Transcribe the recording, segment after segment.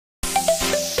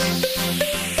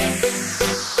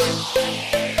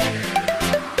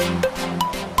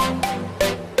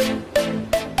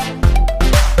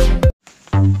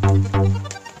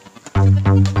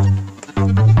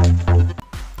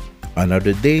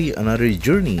Another day, another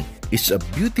journey. It's a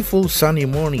beautiful sunny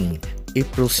morning,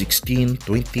 April 16,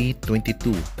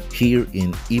 2022, here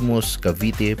in Imus,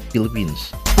 Cavite,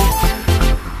 Philippines.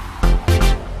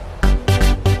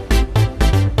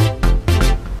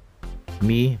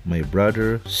 Me, my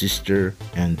brother, sister,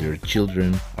 and their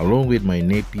children, along with my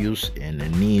nephews and a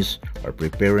niece, are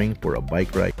preparing for a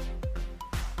bike ride.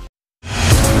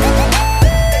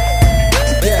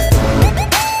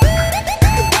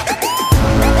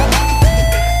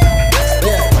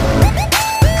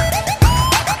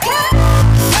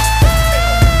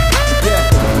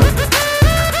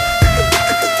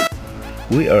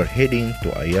 We are heading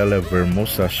to Ayala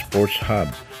Vermosa Sports Hub,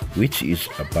 which is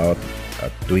about a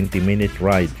 20-minute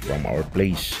ride from our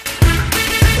place.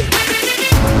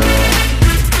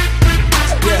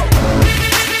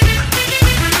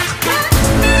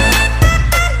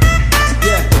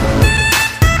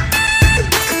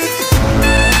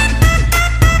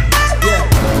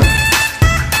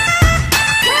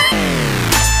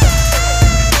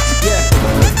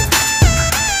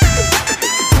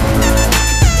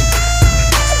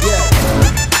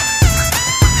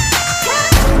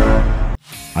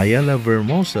 Ayala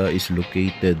Vermosa is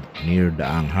located near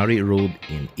Daang Hari Road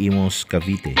in Imus,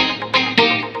 Cavite.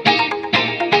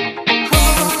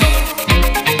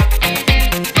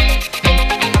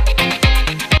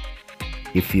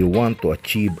 If you want to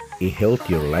achieve a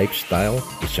healthier lifestyle,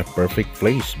 it's a perfect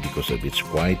place because of its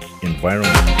quiet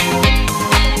environment.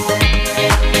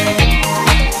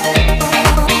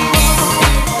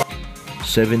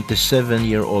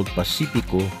 77-year-old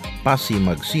Pacifico Pasi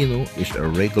Magsino is a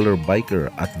regular biker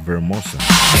at Vermosa.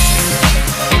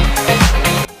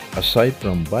 Aside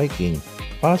from biking,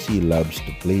 Pasi loves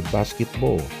to play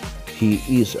basketball. He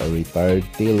is a retired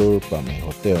tailor from a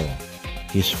hotel.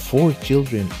 His 4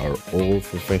 children are all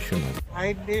professional.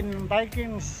 I've been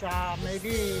biking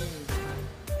maybe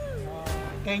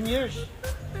 10 years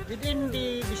within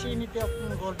the vicinity of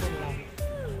Golden Land.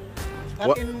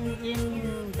 But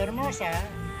in Vermosa,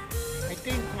 I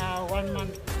think 1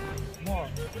 month more.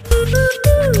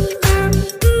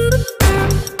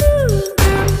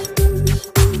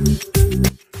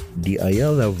 The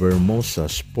Ayala Vermosa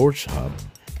Sports Hub,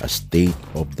 a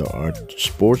state-of-the-art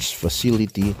sports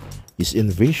facility, is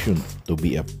envisioned to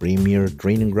be a premier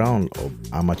training ground of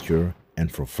amateur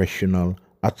and professional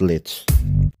athletes.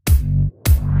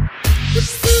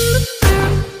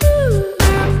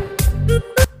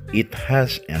 It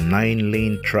has a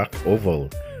 9-lane track oval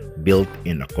built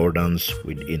in accordance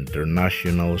with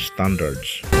international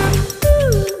standards.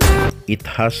 It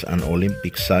has an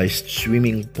Olympic-sized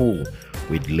swimming pool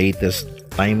with latest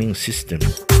timing system.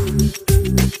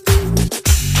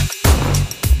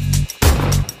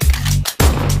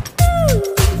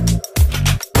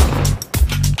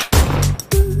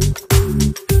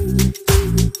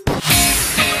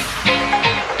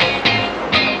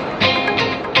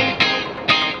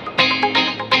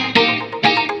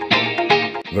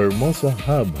 Vermosa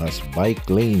Hub has bike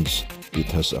lanes.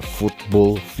 It has a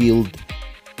football field,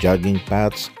 jogging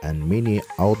paths, and many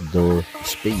outdoor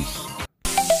space.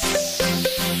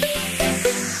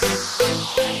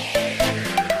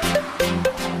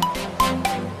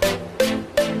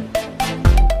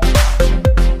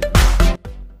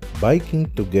 Biking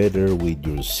together with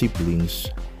your siblings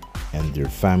and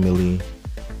their family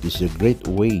is a great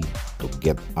way to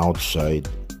get outside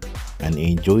and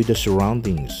enjoy the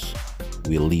surroundings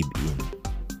we live in.